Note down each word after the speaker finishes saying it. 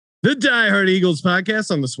The Die Hard Eagles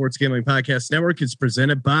podcast on the Sports Gambling Podcast Network is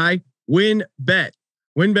presented by WynnBET.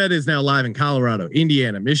 WynnBET is now live in Colorado,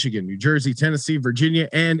 Indiana, Michigan, New Jersey, Tennessee, Virginia,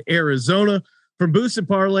 and Arizona. From boosted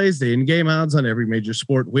parlays to in-game odds on every major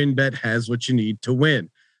sport, WynnBET has what you need to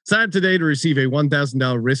win. Sign up today to receive a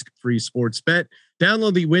 $1,000 risk-free sports bet.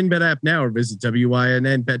 Download the WynnBET app now or visit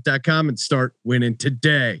wynnbet.com and start winning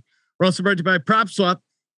today. We're also brought to you by PropSwap,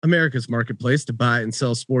 America's marketplace to buy and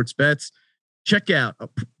sell sports bets. Check out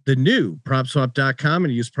the new PropSwap.com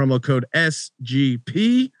and use promo code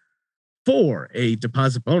SGP for a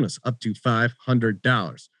deposit bonus up to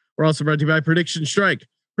 $500. We're also brought to you by Prediction Strike.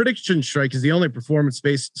 Prediction Strike is the only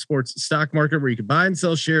performance-based sports stock market where you can buy and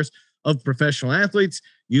sell shares of professional athletes.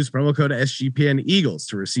 Use promo code SGPN Eagles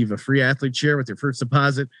to receive a free athlete share with your first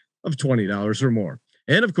deposit of $20 or more.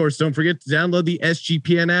 And of course, don't forget to download the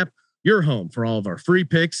SGPN app, your home for all of our free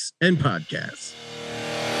picks and podcasts.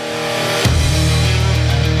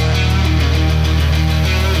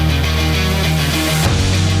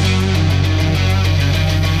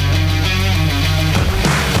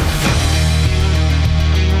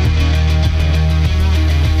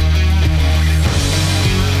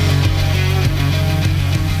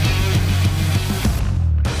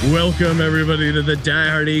 Welcome everybody to the Die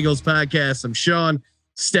Hard Eagles podcast. I'm Sean,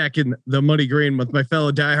 stacking the money green with my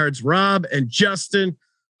fellow diehards, Rob and Justin.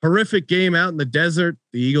 Horrific game out in the desert.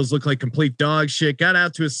 The Eagles look like complete dog shit. Got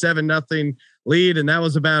out to a 7-0 lead, and that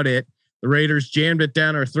was about it. The Raiders jammed it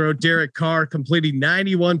down our throat. Derek Carr completing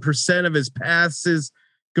 91% of his passes.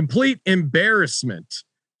 Complete embarrassment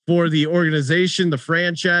for the organization, the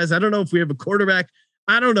franchise. I don't know if we have a quarterback.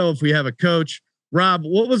 I don't know if we have a coach. Rob,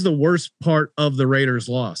 what was the worst part of the Raiders'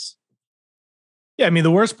 loss? Yeah, I mean,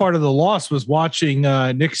 the worst part of the loss was watching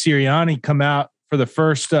Nick Sirianni come out for the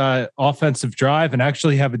first offensive drive and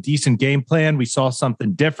actually have a decent game plan. We saw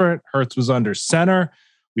something different. Hurts was under center.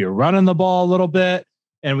 We were running the ball a little bit,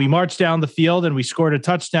 and we marched down the field and we scored a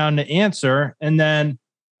touchdown to answer. And then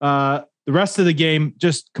the rest of the game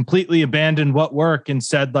just completely abandoned what worked and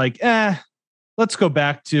said, like, let's go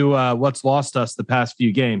back to what's lost us the past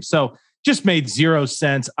few games. So just made zero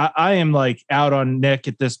sense. I am like out on Nick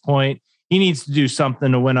at this point. He needs to do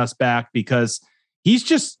something to win us back because he's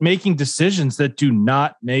just making decisions that do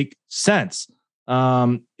not make sense.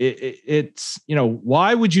 It's, you know,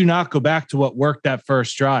 why would you not go back to what worked that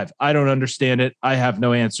first drive? I don't understand it. I have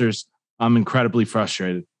no answers. I'm incredibly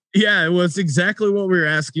frustrated. Yeah, it was exactly what we were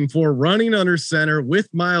asking for. Running under center with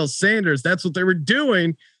Miles Sanders. That's what they were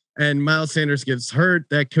doing. And Miles Sanders gets hurt.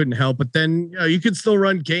 That couldn't help. But then you could still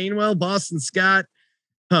run Gainwell, Boston Scott.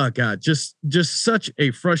 Oh God, just such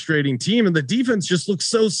a frustrating team. And the defense just looks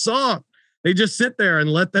so soft. They just sit there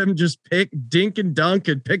and let them just pick, dink and dunk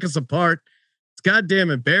and pick us apart. It's goddamn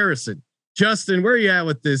embarrassing. Justin, where are you at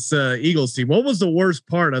with this Eagles team? What was the worst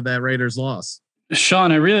part of that Raiders loss?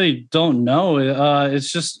 Sean, I really don't know.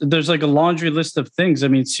 It's just there's like a laundry list of things. I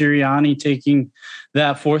mean, Sirianni taking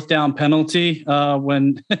that 4th down penalty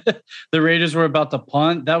when the Raiders were about to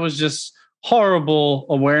punt. That was just horrible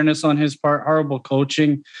awareness on his part, horrible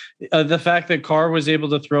coaching. The fact that Carr was able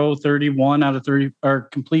to throw 31 out of 30 or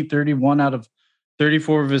complete 31 out of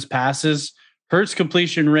 34 of his passes. Hurts'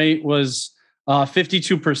 completion rate was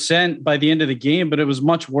 52% by the end of the game, but it was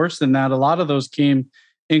much worse than that. A lot of those came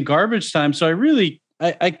in garbage time. So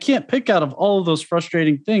I can't pick out of all of those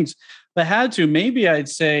frustrating things. If I had to, maybe I'd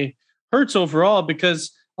say Hurts overall,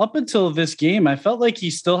 because up until this game, I felt like he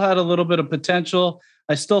still had a little bit of potential.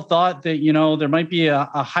 I still thought that, you know, there might be a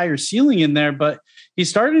higher ceiling in there, but he's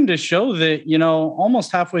starting to show that, you know,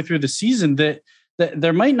 almost halfway through the season that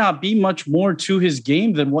there might not be much more to his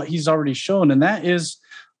game than what he's already shown. And that is,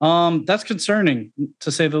 that's concerning to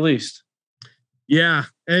say the least. Yeah.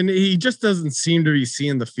 And he just doesn't seem to be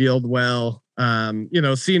seeing the field well. You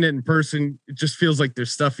know, seeing it in person, it just feels like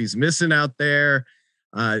there's stuff he's missing out there.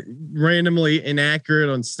 Randomly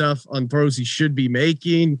inaccurate on stuff on throws he should be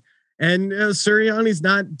making. And Sirianni's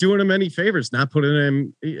not doing him any favors, not putting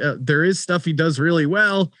him. There is stuff he does really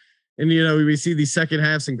well. And, you know, we see these second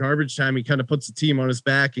halves in garbage time. He kind of puts the team on his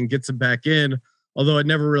back and gets them back in. Although it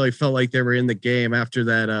never really felt like they were in the game after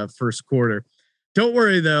that first quarter. Don't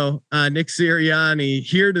worry though, Nick Sirianni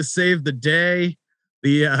here to save the day.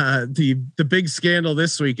 The big scandal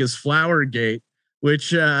this week is Flowergate,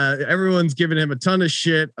 which everyone's giving him a ton of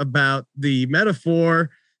shit about the metaphor.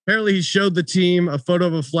 Apparently, he showed the team a photo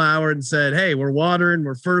of a flower and said, "Hey, we're watering,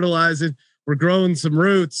 we're fertilizing, we're growing some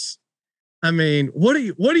roots." I mean, what are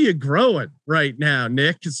you growing right now,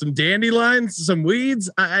 Nick? Some dandelions, some weeds?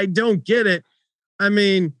 I don't get it. I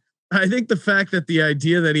mean, I think the fact that the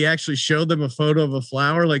idea that he actually showed them a photo of a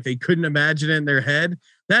flower, like they couldn't imagine it in their head,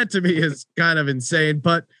 that to me is kind of insane.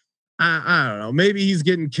 But I don't know. Maybe he's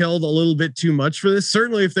getting killed a little bit too much for this.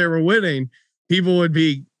 Certainly, if they were winning, people would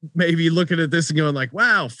be maybe looking at this and going like,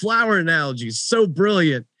 "Wow, flower analogies, so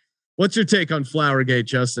brilliant." What's your take on Flowergate,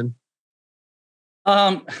 Justin?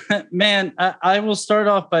 Man, I will start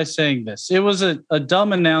off by saying this. It was a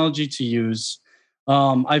dumb analogy to use.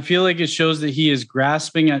 I feel like it shows that he is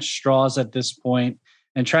grasping at straws at this point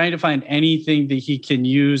and trying to find anything that he can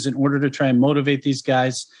use in order to try and motivate these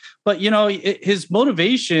guys. But, his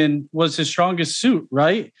motivation was his strongest suit,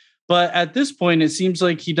 right? But at this point, it seems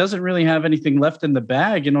like he doesn't really have anything left in the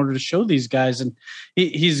bag in order to show these guys. And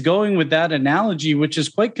he's going with that analogy, which is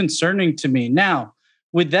quite concerning to me. Now,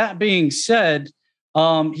 with that being said,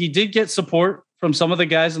 he did get support from some of the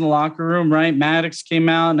guys in the locker room, right? Maddox came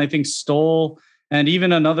out, and I think Stoll and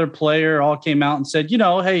even another player all came out and said,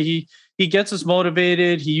 hey, he gets us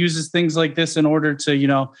motivated. He uses things like this in order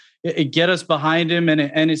to, get us behind him,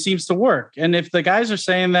 and it seems to work. And if the guys are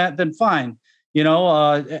saying that, then fine.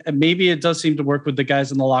 Maybe it does seem to work with the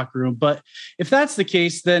guys in the locker room. But if that's the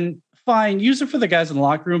case, then fine, use it for the guys in the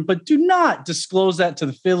locker room, but do not disclose that to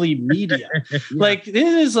the Philly media. Yeah. Like, it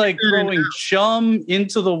is like throwing chum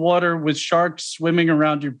into the water with sharks swimming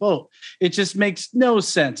around your boat. It just makes no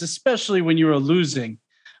sense, especially when you are losing.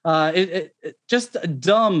 It just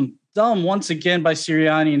dumb once again by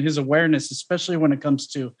Sirianni and his awareness, especially when it comes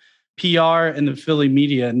to PR and the Philly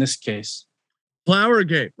media in this case.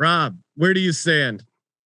 Flowergate, Rob, where do you stand?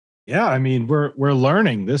 Yeah, I mean, we're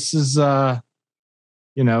learning. This is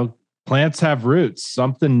plants have roots,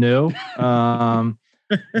 something new. I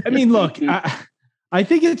mean, look, I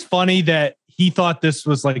think it's funny that he thought this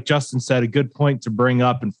was, like Justin said, a good point to bring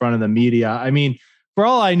up in front of the media. I mean, for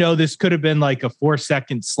all I know, this could have been like a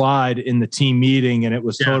 4-second slide in the team meeting and it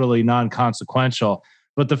was totally non-consequential.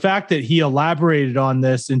 But the fact that he elaborated on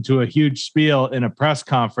this into a huge spiel in a press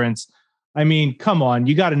conference, I mean, come on,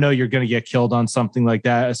 you got to know you're going to get killed on something like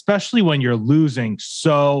that, especially when you're losing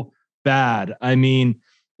so bad. I mean,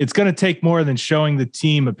 it's going to take more than showing the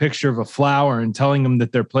team a picture of a flower and telling them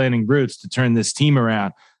that they're planting roots to turn this team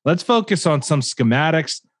around. Let's focus on some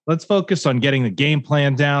schematics. Let's focus on getting the game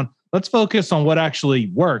plan down. Let's focus on what actually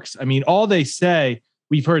works. I mean, all they say,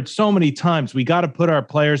 we've heard so many times, we got to put our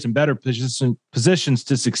players in better positions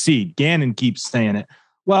to succeed. Gannon keeps saying it.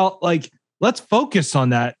 Well, let's focus on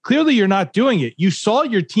that. Clearly, you're not doing it. You saw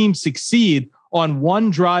your team succeed on one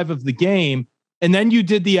drive of the game, and then you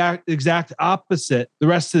did the exact opposite the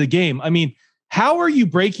rest of the game. I mean, how are you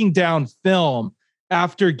breaking down film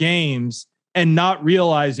after games and not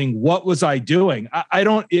realizing what was I doing? I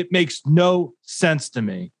don't, it makes no sense to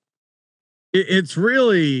me. It's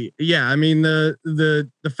really, I mean,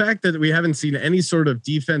 the fact that we haven't seen any sort of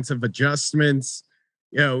defensive adjustments,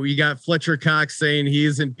 you got Fletcher Cox saying he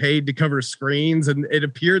isn't paid to cover screens, and it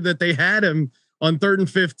appeared that they had him on 3rd and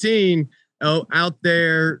 15 out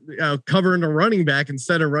there covering a running back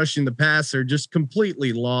instead of rushing the passer, just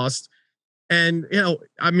completely lost. And,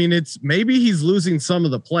 I mean, it's maybe he's losing some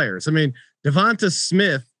of the players. I mean, Devonta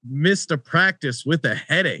Smith missed a practice with a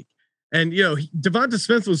headache. And, Devonta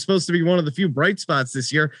Smith was supposed to be one of the few bright spots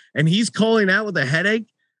this year, and he's calling out with a headache.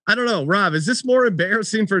 I don't know, Rob, is this more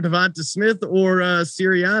embarrassing for Devonta Smith or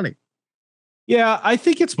Sirianni? Yeah, I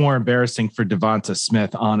think it's more embarrassing for Devonta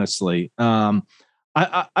Smith, honestly.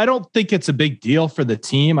 I don't think it's a big deal for the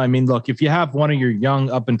team. I mean, look, if you have one of your young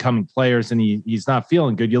up and coming players and he's not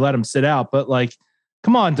feeling good, you let him sit out. But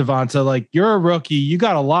come on, Devonta, you're a rookie. You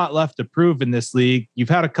got a lot left to prove in this league. You've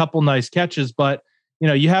had a couple nice catches, but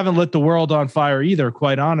you haven't lit the world on fire either,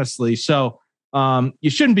 quite honestly. So you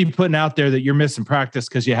shouldn't be putting out there that you're missing practice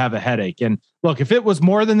because you have a headache. And look, if it was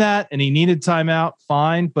more than that and he needed timeout,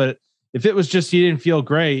 fine. But if it was just he didn't feel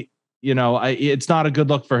great, it's not a good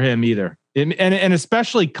look for him either. And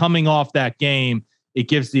especially coming off that game, it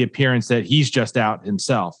gives the appearance that he's just out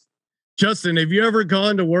himself. Justin, have you ever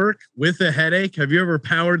gone to work with a headache? Have you ever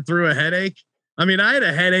powered through a headache? I mean, I had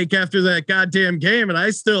a headache after that goddamn game, and I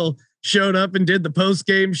still showed up and did the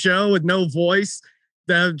post-game show with no voice,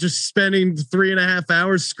 just spending 3.5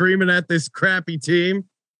 hours screaming at this crappy team.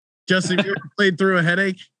 Justin, you ever played through a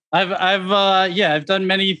headache? I've done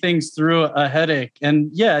many things through a headache,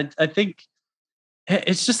 and I think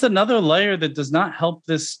it's just another layer that does not help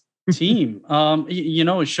this team.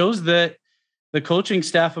 It shows that the coaching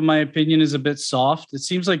staff, in my opinion, is a bit soft. It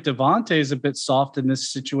seems like Devontae is a bit soft in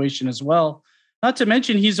this situation as well. Not to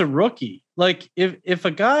mention he's a rookie. If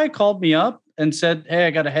a guy called me up and said, "Hey,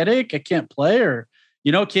 I got a headache, I can't play," or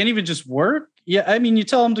can't even just work. Yeah, I mean, you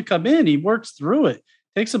tell him to come in, he works through it.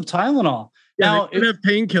 Take some Tylenol. Yeah, now, they have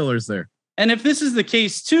painkillers there. And if this is the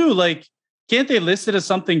case too, can't they list it as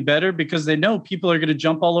something better because they know people are going to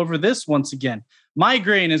jump all over this once again?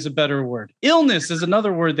 Migraine is a better word. Illness is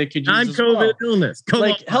another word they could use. Non-COVID illness. Come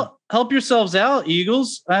on. Help yourselves out,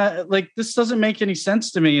 Eagles. This doesn't make any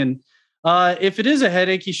sense to me. And if it is a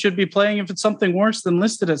headache, he should be playing. If it's something worse, then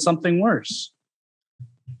listed as something worse.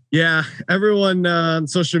 Yeah, everyone on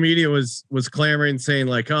social media was clamoring, saying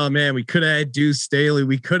like, "Oh man, we could have had Deuce Staley.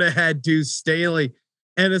 We could have had Deuce Staley."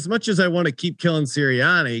 And as much as I want to keep killing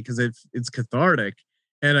Sirianni because it's cathartic,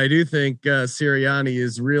 and I do think Sirianni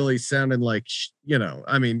is really sounding like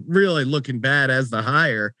really looking bad as the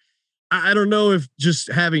hire. I don't know if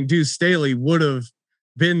just having Deuce Staley would have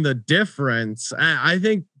been the difference. I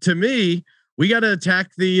think to me, we got to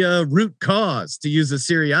attack the root cause, to use a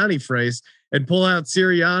Sirianni phrase, and pull out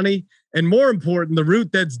Sirianni. And more important, the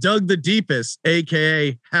root that's dug the deepest,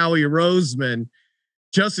 AKA Howie Roseman.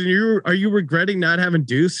 Justin, are you regretting not having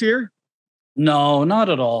Deuce here? No, not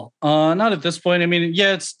at all. Not at this point. I mean,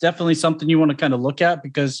 yeah, it's definitely something you want to kind of look at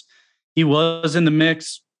because he was in the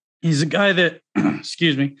mix. He's a guy that,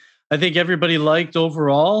 excuse me, I think everybody liked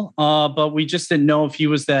overall, but we just didn't know if he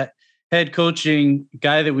was that head coaching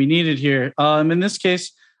guy that we needed here. In this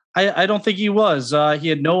case, I don't think he was. He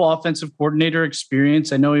had no offensive coordinator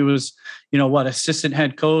experience. I know he was, assistant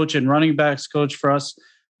head coach and running backs coach for us.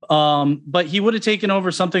 But he would have taken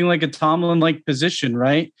over something like a Tomlin-like position,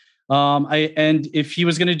 right? And if he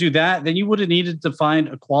was going to do that, then you would have needed to find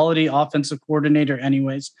a quality offensive coordinator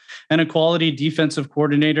anyways, and a quality defensive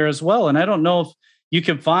coordinator as well. And I don't know if you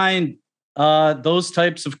can find those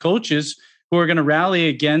types of coaches who are going to rally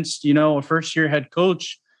against, a first-year head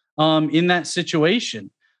coach in that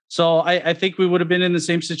situation. So I think we would have been in the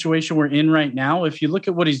same situation we're in right now. If you look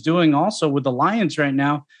at what he's doing also with the Lions right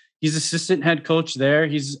now, he's assistant head coach there.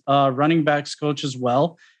 He's running backs coach as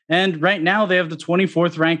well. And right now they have the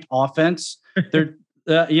 24th ranked offense. They're,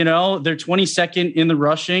 they're 22nd in the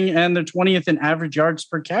rushing and they're 20th in average yards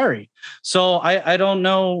per carry. So I don't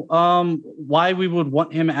know why we would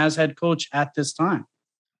want him as head coach at this time.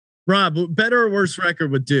 Rob, better or worse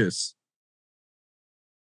record with Deuce?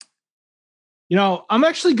 I'm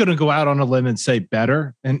actually going to go out on a limb and say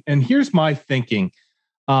better. And here's my thinking.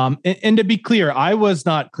 And to be clear, I was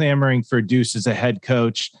not clamoring for Deuce as a head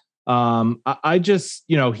coach. I just,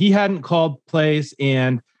 he hadn't called plays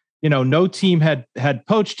and, no team had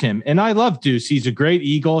poached him. And I love Deuce. He's a great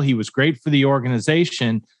Eagle. He was great for the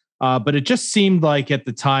organization. But it just seemed like at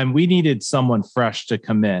the time we needed someone fresh to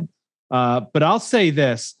come in. But I'll say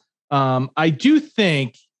this. I do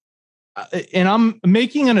think, and I'm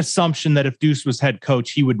making an assumption that if Deuce was head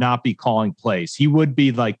coach, he would not be calling plays. He would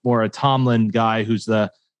be like more a Tomlin guy who's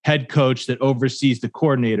the head coach that oversees the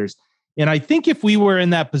coordinators. And I think if we were in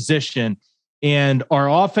that position and our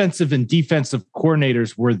offensive and defensive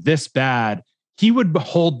coordinators were this bad, he would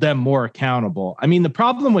hold them more accountable. I mean, the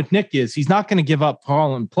problem with Nick is he's not going to give up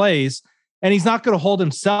calling plays and he's not going to hold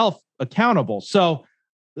himself accountable. So,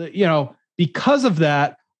 because of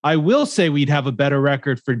that, I will say we'd have a better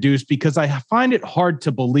record for Deuce because I find it hard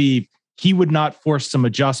to believe he would not force some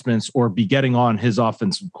adjustments or be getting on his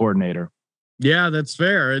offensive coordinator. Yeah, that's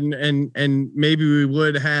fair. And maybe we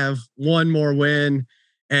would have one more win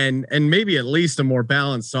and maybe at least a more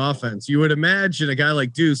balanced offense. You would imagine a guy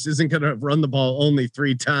like Deuce isn't going to run the ball only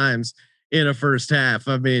 3 times in a first half.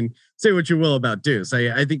 I mean, say what you will about Deuce.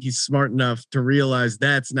 I think he's smart enough to realize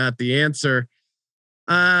that's not the answer.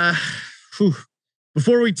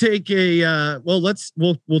 Before we take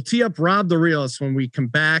we'll tee up Rob the Realist when we come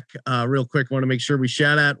back. Real quick, I want to make sure we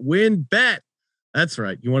shout out WynnBET. That's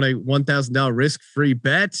right. You want a $1,000 risk-free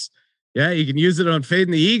bets? Yeah, you can use it on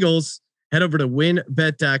Fading the Eagles. Head over to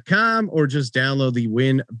wynnbet.com or just download the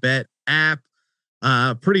WynnBET app.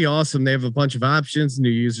 Pretty awesome. They have a bunch of options. New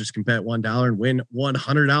users can bet $1 and win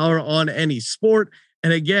 $100 on any sport.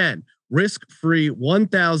 And again, risk-free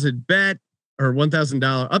 $1,000 bet. Or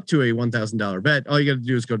 $1,000 up to a $1,000 bet. All you got to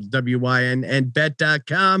do is go to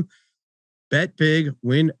wynnbet.com. Bet big,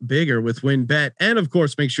 win bigger with WynnBET. And of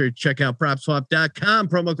course, make sure you check out propswap.com,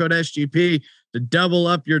 promo code SGP to double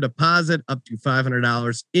up your deposit up to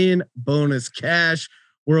 $500 in bonus cash.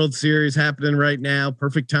 World Series happening right now.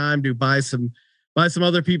 Perfect time to buy some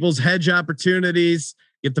other people's hedge opportunities.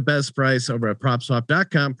 Get the best price over at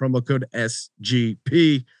propswap.com, promo code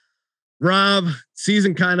SGP. Rob,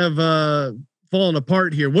 season kind of falling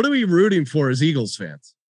apart here. What are we rooting for as Eagles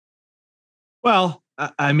fans? Well,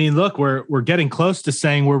 I mean, look, we're getting close to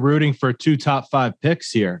saying we're rooting for 2 top 5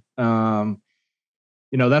 picks here.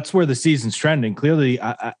 That's where the season's trending. Clearly,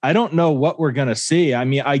 I don't know what we're going to see. I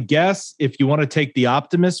mean, I guess if you want to take the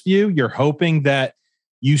optimist view, you're hoping that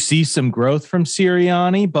you see some growth from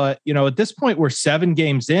Sirianni. But, at this point, we're 7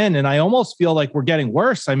 games in, and I almost feel like we're getting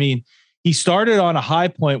worse. I mean, he started on a high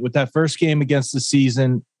point with that first game against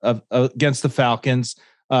against the Falcons.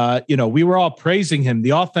 We were all praising him.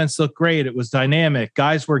 The offense looked great. It was dynamic.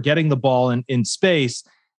 Guys were getting the ball in space.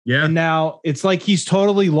 Yeah. And now it's like he's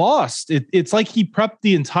totally lost. It's like he prepped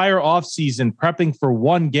the entire offseason prepping for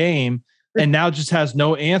one game and now just has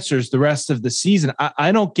no answers the rest of the season.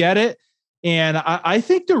 I don't get it. And I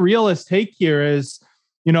think the realist take here is,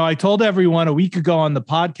 I told everyone a week ago on the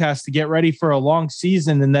podcast to get ready for a long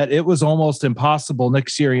season and that it was almost impossible Nick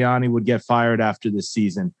Sirianni would get fired after this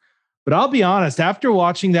season. But I'll be honest, after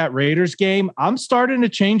watching that Raiders game, I'm starting to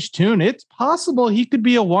change tune. It's possible he could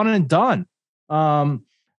be a one and done.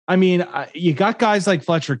 You got guys like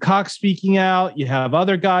Fletcher Cox speaking out. You have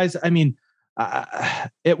other guys.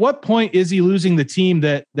 At what point is he losing the team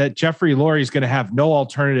that Jeffrey Lurie is going to have no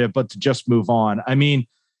alternative but to just move on?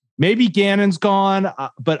 Maybe Gannon's gone,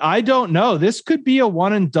 but I don't know. This could be a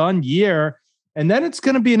one and done year. And then it's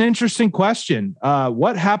going to be an interesting question.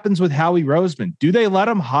 What happens with Howie Roseman? Do they let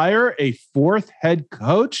him hire a fourth head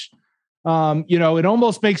coach? It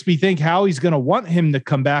almost makes me think Howie's going to want him to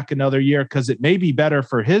come back another year because it may be better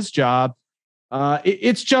for his job.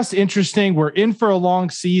 It's just interesting. We're in for a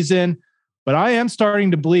long season, but I am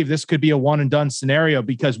starting to believe this could be a one and done scenario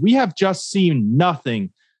because we have just seen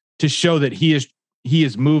nothing to show that he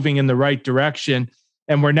is moving in the right direction.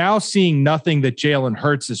 And we're now seeing nothing that Jalen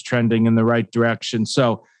Hurts is trending in the right direction.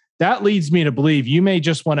 So that leads me to believe you may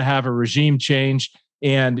just want to have a regime change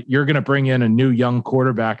and you're going to bring in a new young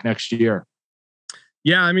quarterback next year.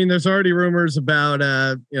 Yeah. There's already rumors about,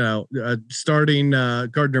 starting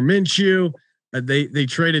Gardner Minshew. They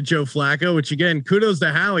traded Joe Flacco, which again, kudos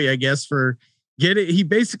to Howie, I guess, for getting, he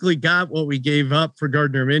basically got what we gave up for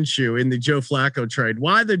Gardner Minshew in the Joe Flacco trade.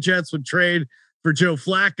 Why the Jets would trade for Joe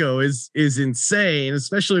Flacco is insane,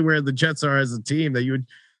 especially where the Jets are as a team, that you would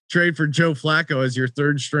trade for Joe Flacco as your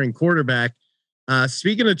third string quarterback.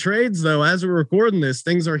 Speaking of trades though, as we're recording this,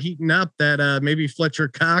 things are heating up that maybe Fletcher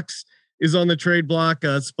Cox is on the trade block.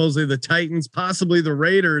 Supposedly the Titans, possibly the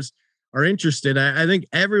Raiders are interested. I think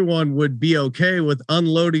everyone would be okay with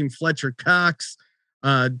unloading Fletcher Cox.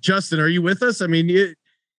 Justin, are you with us?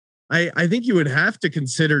 I think you would have to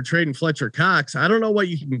consider trading Fletcher Cox. I don't know what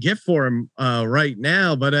you can get for him right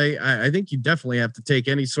now, but I think you definitely have to take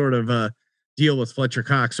any sort of deal with Fletcher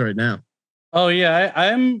Cox right now. Oh yeah,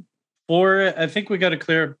 I'm for it. I think we got to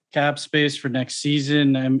clear cap space for next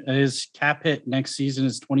season. His cap hit next season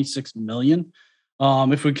is $26 million.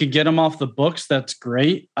 If we could get him off the books, that's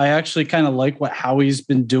great. I actually kind of like what Howie's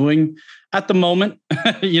been doing at the moment,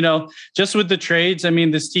 just with the trades.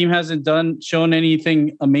 This team hasn't shown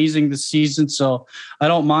anything amazing this season. So I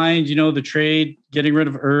don't mind, the trade, getting rid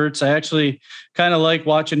of Ertz. I actually kind of like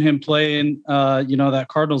watching him play in, that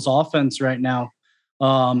Cardinals offense right now.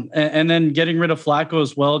 And then getting rid of Flacco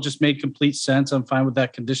as well just made complete sense. I'm fine with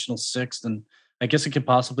that conditional sixth, and I guess it could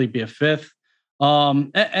possibly be a fifth.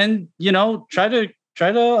 And try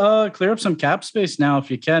to clear up some cap space now if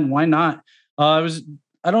you can. Why not?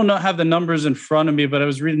 I don't have the numbers in front of me, but I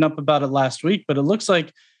was reading up about it last week. But it looks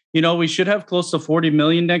like we should have close to 40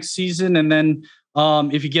 million next season, and then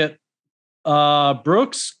if you get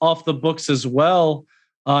Brooks off the books as well,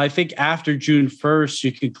 I think after June 1st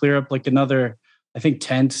you could clear up like another, I think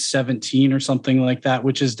 10 to 17 or something like that,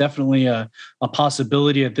 which is definitely a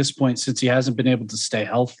possibility at this point since he hasn't been able to stay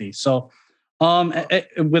healthy. So.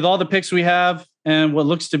 With all the picks we have and what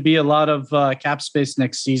looks to be a lot of cap space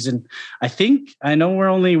next season, I know we're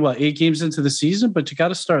only 8 games into the season, but you got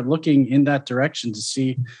to start looking in that direction to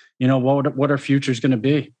see, what our future is going to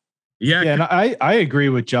be. Yeah. And I agree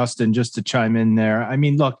with Justin, just to chime in there.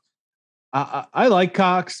 Look, I like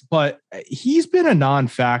Cox, but he's been a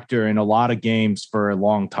non-factor in a lot of games for a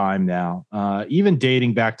long time now, even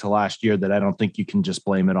dating back to last year, that I don't think you can just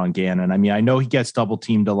blame it on Gannon. I know he gets double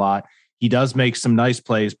teamed a lot. He does make some nice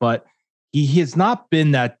plays, but he has not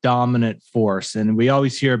been that dominant force. And we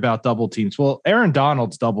always hear about double teams. Well, Aaron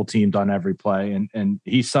Donald's double teamed on every play, and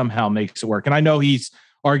he somehow makes it work. And I know he's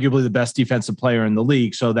arguably the best defensive player in the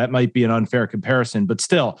league, so that might be an unfair comparison. But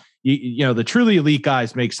still, the truly elite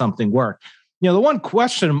guys make something work. The one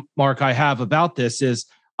question mark I have about this is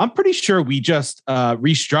I'm pretty sure we just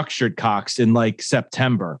restructured Cox in like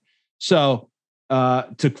September. So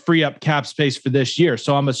to free up cap space for this year.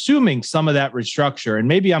 So I'm assuming some of that restructure, and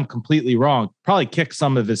maybe I'm completely wrong, probably kick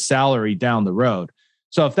some of his salary down the road.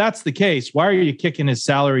 So if that's the case, why are you kicking his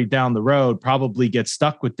salary down the road? Probably get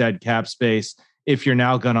stuck with dead cap space if you're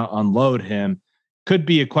now going to unload him. Could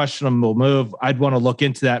be a questionable move. I'd want to look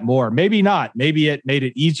into that more. Maybe not. Maybe it made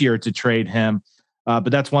it easier to trade him.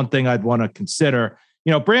 But that's one thing I'd want to consider.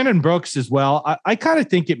 Brandon Brooks as well. I kind of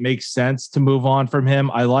think it makes sense to move on from him.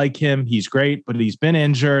 I like him. He's great, but he's been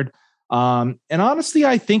injured. And honestly,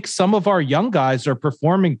 I think some of our young guys are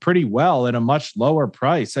performing pretty well at a much lower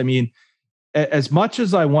price. I mean, as much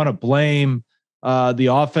as I want to blame the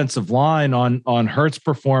offensive line on Hurts'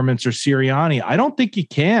 performance or Sirianni, I don't think you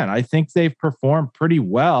can. I think they've performed pretty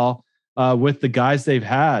well with the guys they've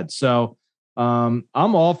had. So I'm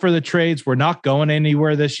all for the trades. We're not going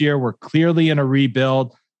anywhere this year. We're clearly in a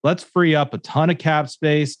rebuild. Let's free up a ton of cap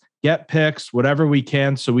space, get picks, whatever we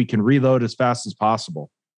can, so we can reload as fast as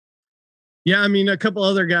possible. Yeah, I mean, a couple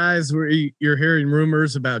other guys where you're hearing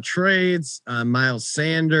rumors about trades, Miles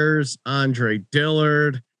Sanders, Andre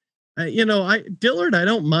Dillard. Dillard, I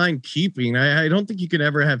don't mind keeping. I don't think you could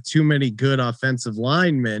ever have too many good offensive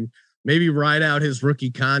linemen. Maybe ride out his rookie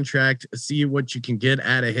contract, see what you can get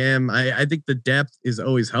out of him. I think the depth is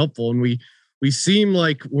always helpful, and we seem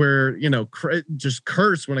like we're just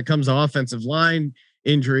cursed when it comes to offensive line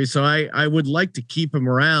injuries. So I would like to keep him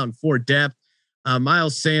around for depth.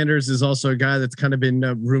 Miles Sanders is also a guy that's kind of been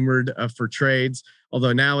rumored for trades.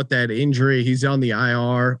 Although now with that injury, he's on the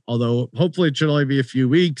IR. Although hopefully it should only be a few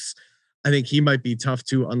weeks. I think he might be tough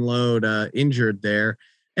to unload injured there.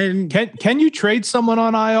 And can you trade someone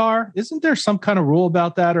on IR? Isn't there some kind of rule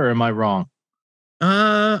about that, or am I wrong?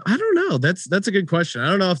 I don't know. That's a good question. I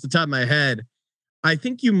don't know off the top of my head. I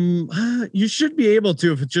think you should be able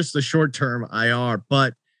to if it's just a short term IR,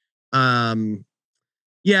 but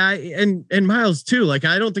yeah, and Miles too. Like,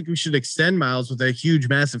 I don't think we should extend Miles with a huge,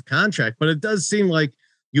 massive contract, but it does seem like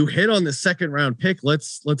you hit on the second round pick.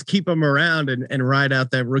 Let's keep him around and ride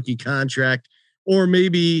out that rookie contract, or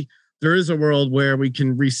maybe there is a world where we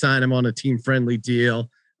can re-sign him on a team friendly deal.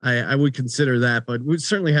 I would consider that, but we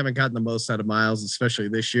certainly haven't gotten the most out of Miles, especially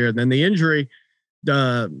this year. And then the injury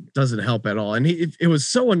doesn't help at all. And it was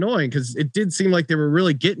so annoying because it did seem like they were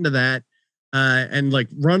really getting to that and like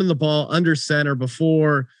running the ball under center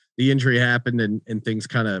before the injury happened, and things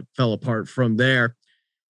kind of fell apart from there.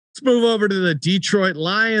 Let's move over to the Detroit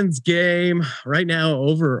Lions game right now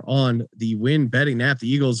over on the Win Betting app.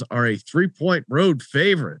 The Eagles are a 3-point road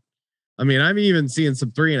favorite. I mean, I'm even seeing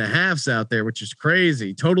some 3.5s out there, which is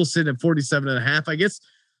crazy. Total sitting at 47.5. I guess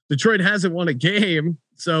Detroit hasn't won a game,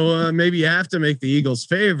 so maybe you have to make the Eagles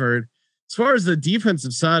favored. As far as the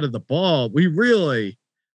defensive side of the ball, we're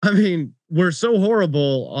so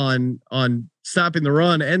horrible on stopping the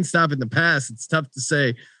run and stopping the pass. It's tough to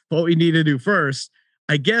say what we need to do first.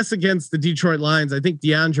 I guess against the Detroit Lions, I think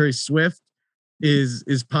DeAndre Swift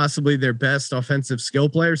is possibly their best offensive skill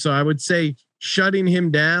player. So I would say shutting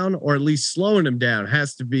him down, or at least slowing him down,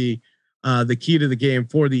 has to be the key to the game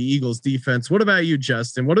for the Eagles defense. What about you,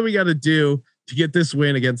 Justin? What do we got to do to get this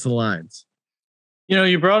win against the Lions?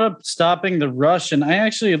 You brought up stopping the rush, and I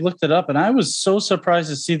actually looked it up, and I was so surprised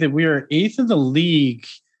to see that we are 8th in the league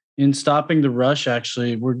in stopping the rush.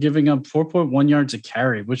 Actually, we're giving up 4.1 yards a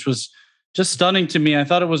carry, which was just stunning to me. I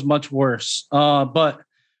thought it was much worse. But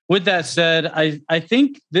with that said, I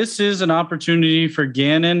think this is an opportunity for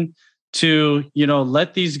Gannon to,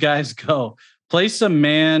 let these guys go, play some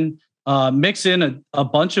man, mix in a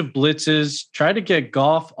bunch of blitzes, try to get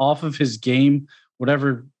Goff off of his game,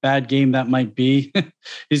 whatever bad game that might be.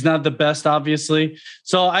 He's not the best, obviously.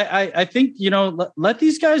 So I think, let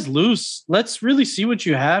these guys loose. Let's really see what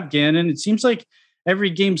you have, Gannon. It seems like every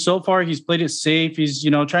game so far, he's played it safe. He's,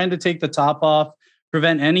 trying to take the top off,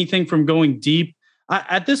 prevent anything from going deep.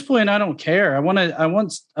 At this point, I don't care. I want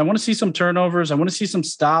to see some turnovers. I want to see some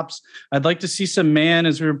stops. I'd like to see some man,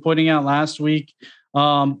 as we were pointing out last week.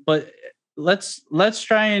 But let's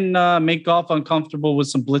try and make Goff uncomfortable with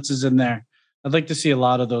some blitzes in there. I'd like to see a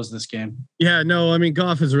lot of those this game. Yeah, no, I mean,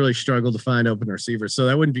 Goff has really struggled to find open receivers, so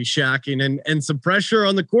that wouldn't be shocking. And some pressure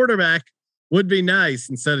on the quarterback would be nice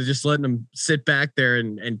instead of just letting them sit back there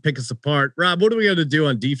and pick us apart. Rob, what are we going to do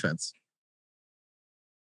on defense?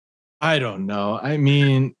 I don't know. I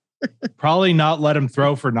mean, probably not let him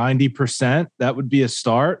throw for 90%. That would be a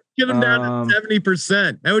start. Get him down to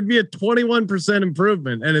 70%. That would be a 21%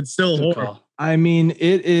 improvement, and it's still horrible. I mean,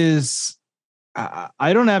 it is.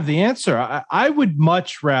 I don't have the answer. I would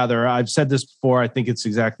much rather. I've said this before. I think it's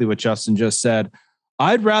exactly what Justin just said.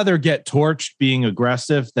 I'd rather get torched being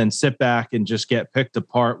aggressive than sit back and just get picked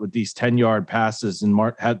apart with these 10-yard passes and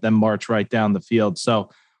have them march right down the field. So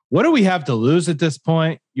what do we have to lose at this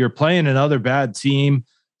point? You're playing another bad team.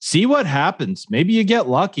 See what happens. Maybe you get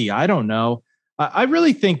lucky. I don't know. I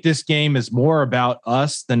really think this game is more about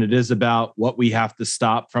us than it is about what we have to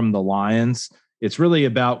stop from the Lions. It's really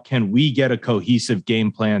about, can we get a cohesive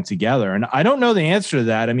game plan together? And I don't know the answer to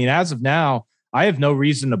that. I mean, as of now, I have no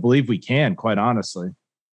reason to believe we can, quite honestly.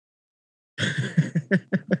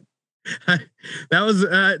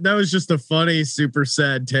 That was just a funny, super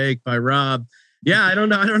sad take by Rob. Yeah, I don't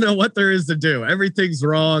know. I don't know what there is to do. Everything's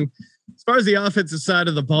wrong. As far as the offensive side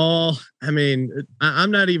of the ball, I mean,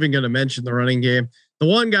 I'm not even going to mention the running game. The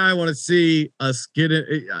one guy I want to see us get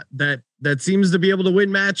it, that seems to be able to win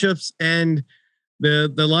matchups, and the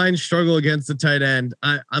Lions struggle against the tight end.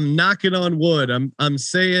 I'm knocking on wood. I'm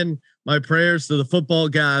saying my prayers to the football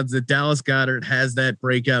gods that Dallas Goedert has that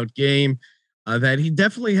breakout game. That he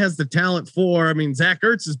definitely has the talent for. I mean, Zach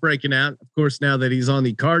Ertz is breaking out, of course, now that he's on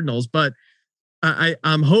the Cardinals, but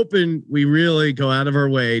I'm hoping we really go out of our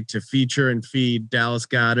way to feature and feed Dallas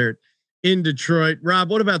Goedert in Detroit. Rob,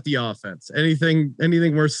 what about the offense? Anything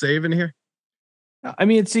worth saving here? I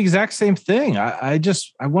mean, it's the exact same thing. I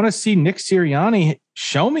want to see Nick Sirianni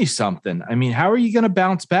show me something. I mean, how are you going to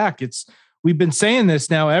bounce back? We've been saying this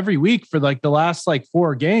now every week for like the last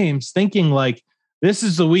 4 games, thinking like, this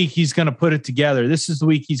is the week he's going to put it together. This is the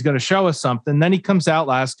week he's going to show us something. Then he comes out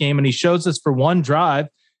last game and he shows us for one drive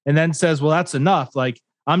and then says, well, that's enough. Like,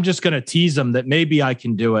 I'm just going to tease him that maybe I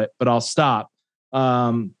can do it, but I'll stop.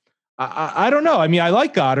 I don't know. I mean, I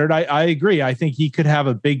like Goddard. I agree. I think he could have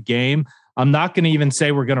a big game. I'm not going to even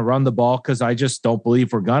say we're going to run the ball because I just don't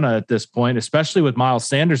believe we're going to at this point, especially with Miles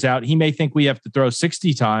Sanders out. He may think we have to throw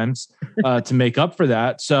 60 times to make up for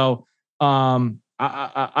that. So,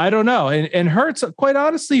 I don't know. And Hurts, quite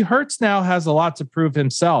honestly, Hurts now has a lot to prove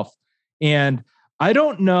himself. And I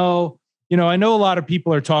don't know, I know a lot of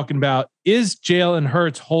people are talking about, is Jalen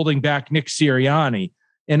Hurts holding back Nick Sirianni?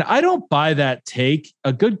 And I don't buy that take.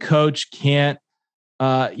 A good coach can't,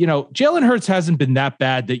 Jalen Hurts hasn't been that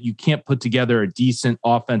bad that you can't put together a decent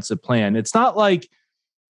offensive plan. It's not like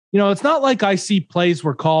I see plays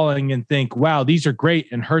we're calling and think, wow, these are great.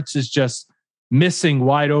 And Hurts is just missing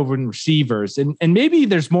wide open receivers. And maybe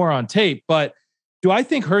there's more on tape, but do I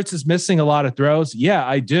think Hurts is missing a lot of throws? Yeah,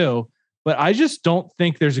 I do. But I just don't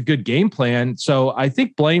think there's a good game plan. So I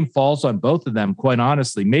think blame falls on both of them, quite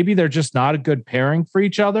honestly. Maybe they're just not a good pairing for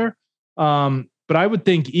each other. But I would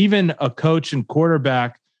think even a coach and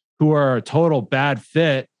quarterback who are a total bad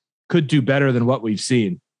fit could do better than what we've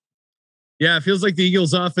seen. Yeah, it feels like the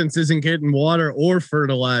Eagles offense isn't getting water or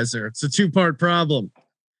fertilizer. It's a 2-part problem.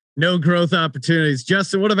 No growth opportunities.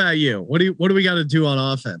 Justin, what about you? What do we got to do on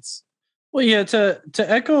offense? Well, yeah, to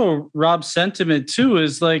echo Rob's sentiment too,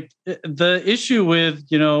 is like the issue with,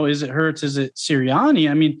 is it Hurts? Is it Sirianni?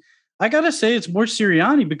 I mean, I got to say it's more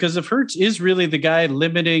Sirianni, because if Hurts is really the guy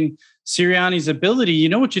limiting Sirianni's ability, you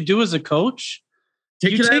know what you do as a coach?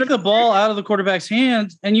 You take the ball out of the quarterback's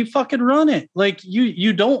hands and you fucking run it. Like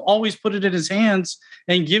you don't always put it in his hands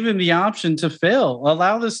and give him the option to fail.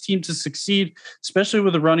 Allow this team to succeed, especially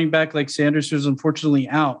with a running back like Sanders, who's unfortunately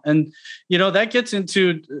out. And, that gets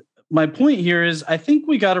into my point here is I think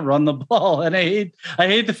we got to run the ball. And I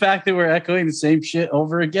hate the fact that we're echoing the same shit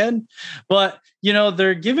over again, but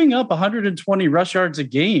they're giving up 120 rush yards a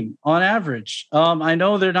game on average. I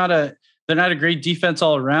know they're not a great defense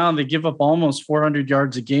all around. They give up almost 400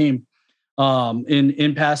 yards a game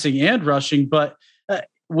in passing and rushing. But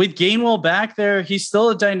with Gainwell back there, he's still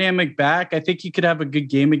a dynamic back. I think he could have a good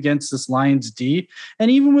game against this Lions D. And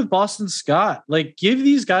even with Boston Scott, like, give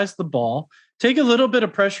these guys the ball, take a little bit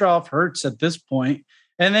of pressure off Hurts at this point.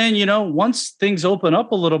 And then, once things open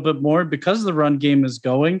up a little bit more because the run game is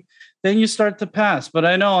going, then you start to pass. But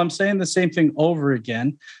I know I'm saying the same thing over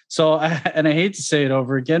again. So, I hate to say it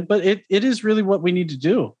over again, but it is really what we need to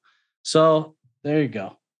do. So there you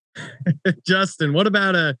go. Justin, what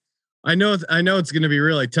about I know it's going to be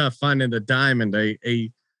really tough finding a diamond, a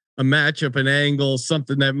matchup, an angle,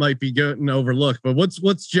 something that might be getting overlooked, but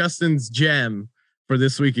what's Justin's gem for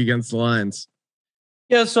this week against the Lions?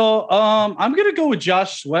 Yeah. So I'm going to go with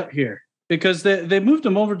Josh Sweat here, because they moved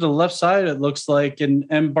him over to the left side, it looks like.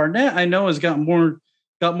 And Barnett, I know, has got more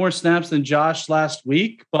snaps than Josh last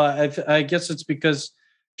week, but I guess it's because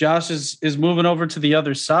Josh is moving over to the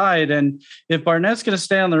other side. And if Barnett's going to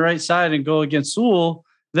stay on the right side and go against Sewell,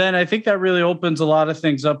 then I think that really opens a lot of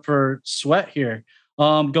things up for Sweat here,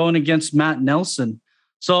 going against Matt Nelson.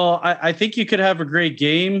 So I think you could have a great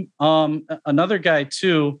game. Another guy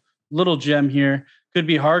too, little gem here, could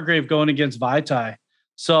be Hargrave going against Vaitai.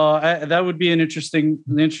 So that would be an interesting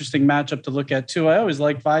matchup to look at too. I always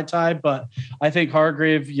like Vaitai, but I think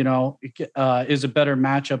Hargrave, is a better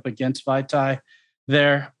matchup against Vaitai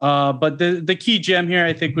there. But the key gem here,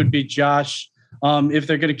 I think, would be Josh, if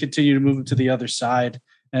they're going to continue to move him to the other side.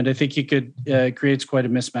 And I think he could creates quite a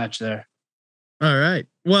mismatch there. All right.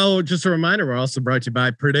 Well, just a reminder, we're also brought to you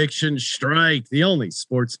by Prediction Strike, the only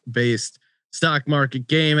sports-based stock market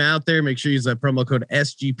game out there. Make sure you use that promo code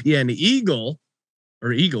SGPN Eagle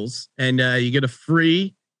or Eagles, and you get a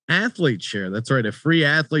free athlete share. That's right, a free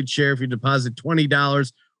athlete share if you deposit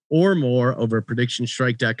 $20 or more over at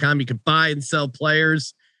predictionstrike.com. You can buy and sell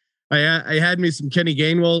players. I had me some Kenny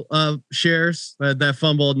Gainwell shares. That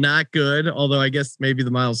fumble, not good. Although I guess maybe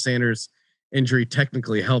the Miles Sanders injury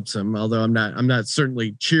technically helps him. Although I'm not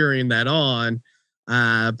certainly cheering that on.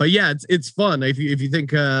 But yeah, it's fun if you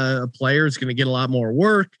think a player is going to get a lot more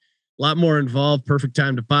work, a lot more involved. Perfect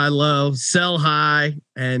time to buy low, sell high,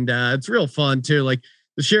 and it's real fun too. Like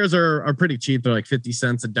the shares are pretty cheap. They're like 50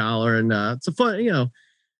 cents a dollar, and it's a fun.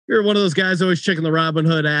 You're one of those guys always checking the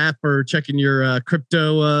Robinhood app or checking your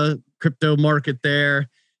crypto market there.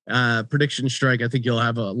 Prediction Strike, I think you'll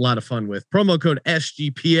have a lot of fun with. Promo code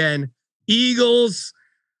SGPN. Eagles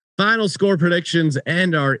final score predictions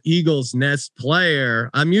and our Eagles Nest player.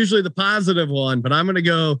 I'm usually the positive one, but I'm going to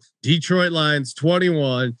go Detroit Lions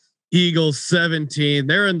 21, Eagles 17.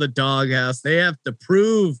 They're in the doghouse. They have to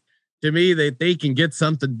prove to me that they can get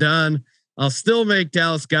something done. I'll still make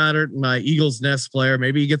Dallas Goedert my Eagles Nest player.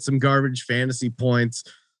 Maybe you get some garbage fantasy points.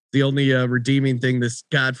 The only redeeming thing this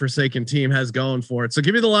godforsaken team has going for it. So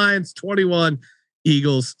give me the Lions 21,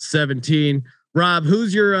 Eagles 17. Rob,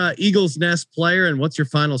 who's your Eagles Nest player and what's your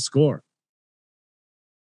final score?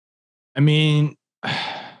 I mean,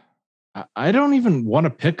 I don't even want to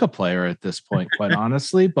pick a player at this point, quite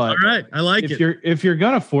honestly. But all right, I like it. If you're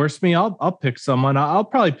gonna force me, I'll pick someone. I'll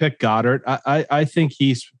probably pick Goddard. I think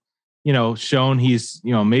he's shown he's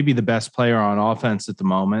maybe the best player on offense at the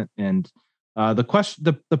moment. And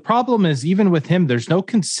the problem is, even with him, there's no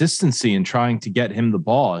consistency in trying to get him the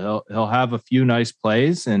ball. He'll have a few nice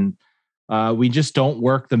plays, and we just don't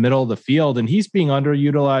work the middle of the field, and he's being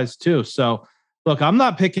underutilized too. So look, I'm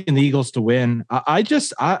not picking the Eagles to win.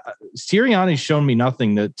 Sirianni's shown me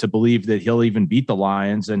nothing to believe that he'll even beat the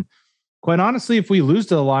Lions. And quite honestly, if we lose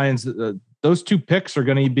to the Lions, those two picks are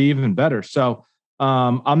going to be even better. So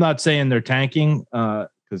I'm not saying they're tanking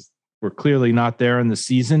because we're clearly not there in the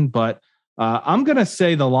season, but I'm going to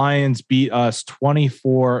say the Lions beat us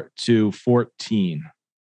 24-14.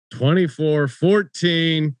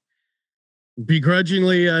 24-14.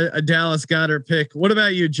 Begrudgingly a Dallas Goedert pick. What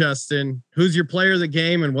about you, Justin? Who's your player of the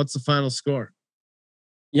game and what's the final score?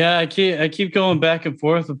 Yeah, I keep going back and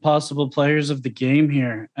forth with possible players of the game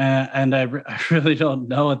here, and I really don't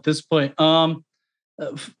know at this point. I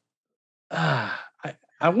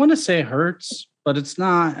want to say Hurts, but it's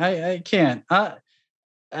not. I can't.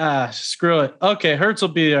 Screw it. Okay, Hurts will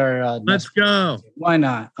be our. Let's go. Why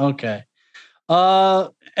not? Okay.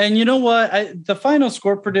 And you know what? The final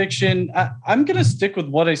score prediction, I'm going to stick with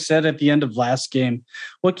what I said at the end of last game.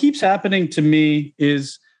 What keeps happening to me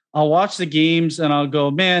is I'll watch the games and I'll go,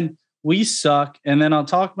 man, we suck. And then I'll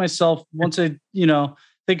talk myself once I,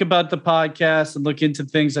 think about the podcast and look into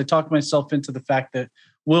things. I talk myself into the fact that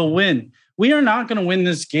we'll win. We are not going to win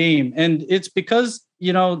this game. And it's because,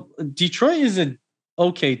 Detroit is an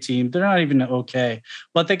okay team. They're not even okay,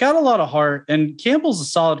 but they got a lot of heart, and Campbell's a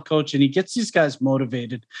solid coach and he gets these guys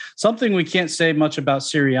motivated. Something we can't say much about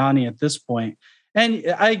Sirianni at this point. And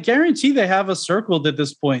I guarantee they have us circled at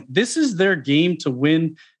this point. This is their game to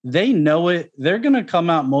win. They know it. They're going to come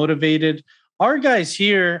out motivated. Our guys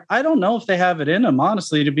here, I don't know if they have it in them,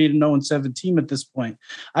 honestly, to be a 0-7 team at this point.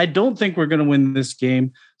 I don't think we're going to win this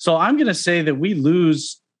game. So I'm going to say that we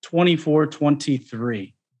lose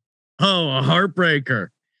 24-23. Oh, a heartbreaker.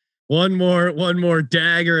 One more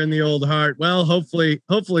dagger in the old heart. Well, hopefully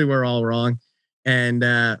we're all wrong. And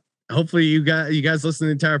hopefully you guys listen to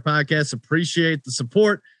the entire podcast. Appreciate the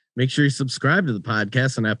support. Make sure you subscribe to the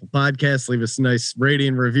podcast on Apple Podcasts. Leave us a nice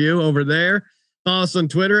rating review over there. Follow us on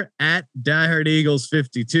Twitter at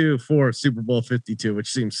DieHardEagles52 for Super Bowl 52,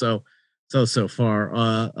 which seems so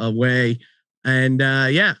far away. And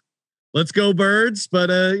yeah, let's go Birds. But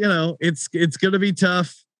it's going to be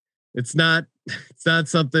tough. It's not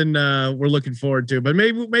something we're looking forward to, but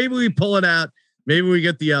maybe we pull it out. Maybe we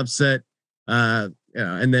get the upset, and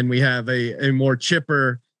then we have a more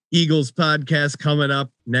chipper Eagles podcast coming up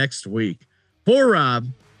next week. For Rob,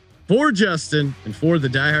 for Justin, and for the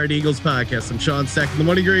Die Hard Eagles podcast, I'm Sean Sack from the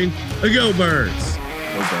Money Green. Go Birds!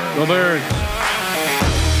 Go Birds!